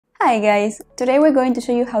Hi guys! Today we're going to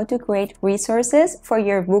show you how to create resources for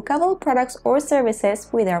your bookable products or services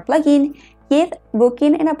with our plugin, YITH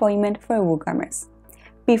Booking and Appointment for WooCommerce.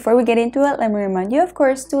 Before we get into it, let me remind you, of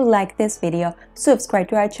course, to like this video, subscribe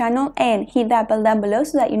to our channel, and hit that bell down below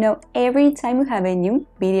so that you know every time we have a new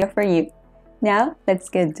video for you. Now, let's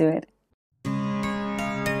get to it.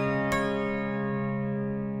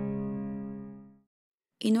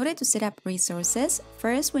 In order to set up resources,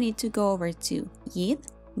 first we need to go over to YITH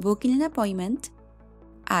Booking and Appointment,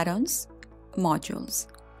 Add-ons, Modules.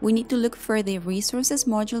 We need to look for the Resources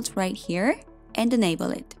modules right here and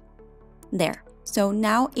enable it. There. So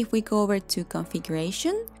now if we go over to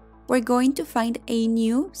Configuration, we're going to find a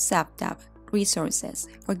new subtab, Resources.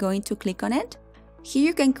 We're going to click on it. Here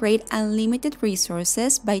you can create unlimited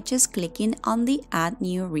resources by just clicking on the Add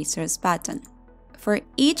New Resource button. For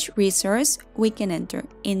each resource, we can enter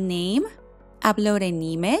a name, upload an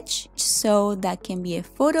image, so that can be a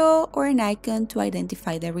photo or an icon to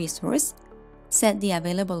identify the resource, set the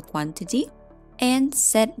available quantity, and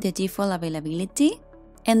set the default availability,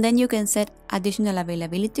 and then you can set additional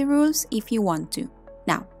availability rules if you want to.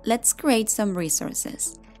 Now, let's create some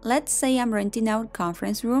resources. Let's say I'm renting out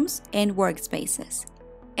conference rooms and workspaces,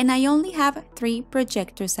 and I only have 3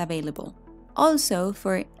 projectors available. Also,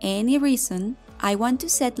 for any reason, I want to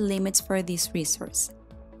set limits for this resource.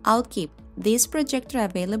 I'll keep this projector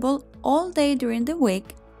available all day during the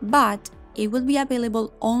week, but it will be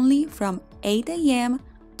available only from 8 AM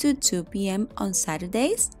to 2 PM on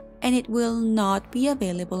Saturdays, and it will not be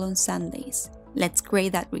available on Sundays. Let's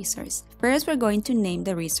create that resource. First, we're going to name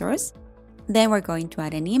the resource, then we're going to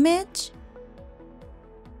add an image,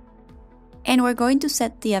 and we're going to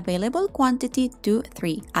set the available quantity to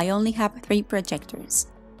 3. I only have 3 projectors.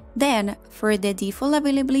 Then, for the default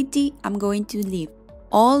availability, I'm going to leave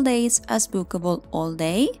all days as bookable all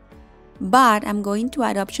day, but I'm going to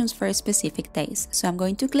add options for specific days. So I'm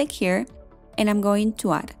going to click here and I'm going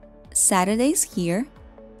to add Saturdays here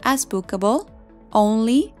as bookable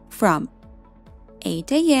only from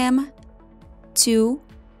 8 AM to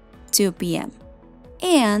 2 PM.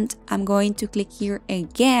 And I'm going to click here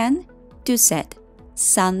again to set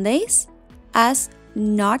Sundays as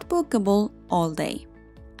not bookable all day.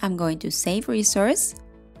 I'm going to save resource,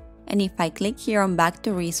 and if I click here on back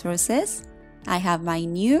to resources, I have my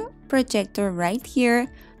new projector right here,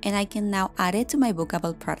 and I can now add it to my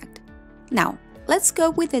bookable product. Now, let's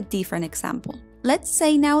go with a different example. Let's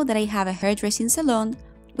say now that I have a hairdressing salon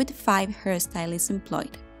with 5 hairstylists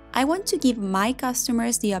employed. I want to give my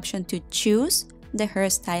customers the option to choose the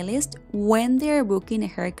hairstylist when they are booking a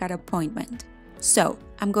haircut appointment. So,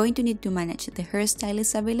 I'm going to need to manage the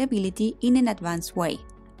hairstylist availability in an advanced way.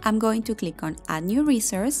 I'm going to click on Add New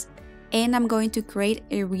Resource, and I'm going to create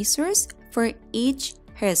a resource for each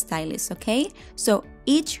hairstylist, okay? So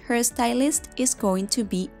each hairstylist is going to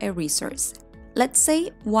be a resource. Let's say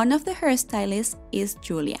one of the hairstylists is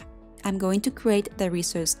Julia. I'm going to create the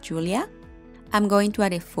resource Julia. I'm going to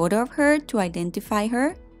add a photo of her to identify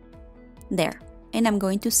her. There. And I'm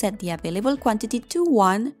going to set the available quantity to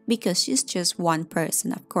 1 because she's just one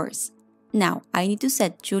person, of course. Now, I need to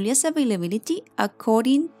set Julia's availability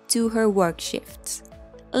according to her work shifts.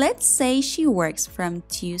 Let's say she works from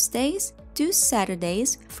Tuesdays to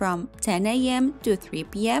Saturdays from 10 AM to 3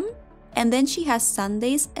 PM, and then she has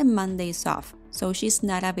Sundays and Mondays off, so she's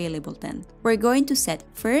not available then. We're going to set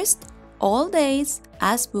first all days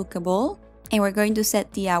as bookable, and we're going to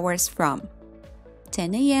set the hours from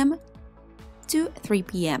 10 AM to 3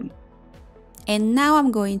 PM. And now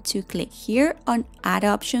I'm going to click here on Add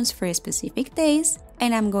Options for specific days,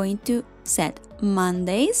 and I'm going to set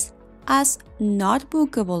Mondays as not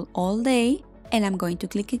bookable all day, and I'm going to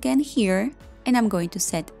click again here, and I'm going to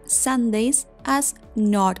set Sundays as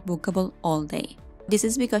not bookable all day. This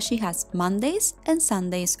is because she has Mondays and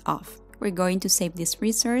Sundays off. We're going to save this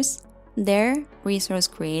resource. There, resource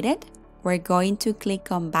created. We're going to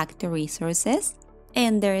click on Back to Resources,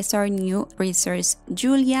 and there is our new resource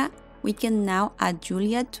Julia. We can now add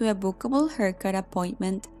Julia to a bookable haircut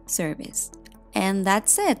appointment service. And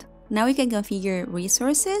that's it. Now we can configure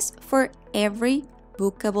resources for every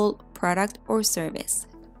bookable product or service.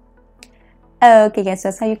 Okay guys, so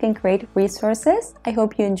that's how you can create resources. I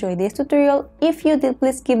hope you enjoyed this tutorial. If you did,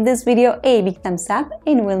 please give this video a big thumbs up,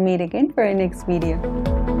 and we'll meet again for our next video.